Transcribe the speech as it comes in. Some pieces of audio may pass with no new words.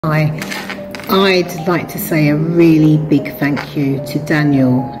Hi, I'd like to say a really big thank you to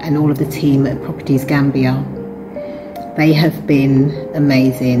Daniel and all of the team at Properties Gambia. They have been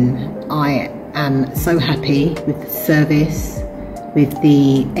amazing. I am so happy with the service, with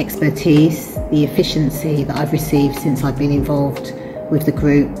the expertise, the efficiency that I've received since I've been involved with the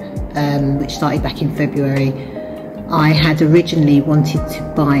group, which started back in February. I had originally wanted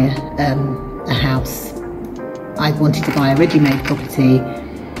to buy a house. I wanted to buy a ready-made property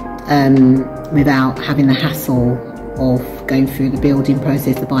without having the hassle of going through the building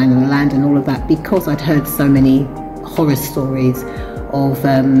process, the buying of the land and all of that, because I'd heard so many horror stories of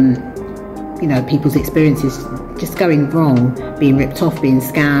people's experiences just going wrong, being ripped off, being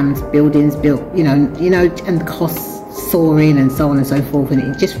scammed, buildings built, and the costs soaring and so on and so forth, and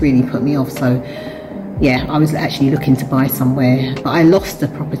it just really put me off. So yeah, I was actually looking to buy somewhere, but I lost the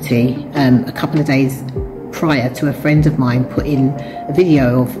property a couple of days prior to a friend of mine put in a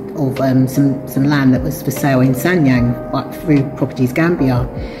video of some land that was for sale in Sanyang, but through Properties Gambia.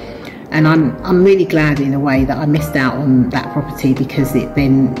 And I'm really glad in a way that I missed out on that property, because it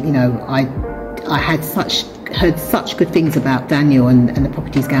then, I had heard such good things about Daniel and the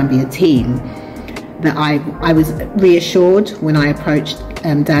Properties Gambia team, that I was reassured when I approached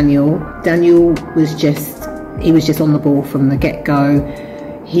Daniel. Daniel was just on the ball from the get-go.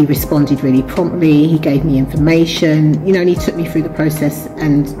 He responded really promptly, he gave me information, and he took me through the process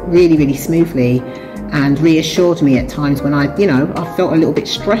and really, really smoothly, and reassured me at times when I felt a little bit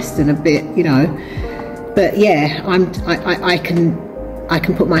stressed and a bit, but yeah, I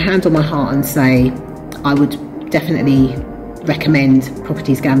can put my hand on my heart and say I would definitely recommend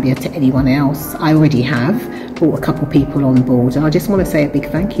Properties Gambia to anyone else. I already have brought a couple people on board, and I just want to say a big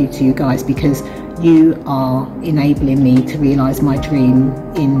thank you to you guys, because you are enabling me to realise my dream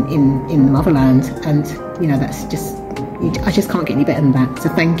in the motherland, and that's just, I just can't get any better than that. So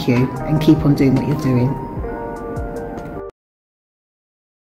thank you, and keep on doing what you're doing.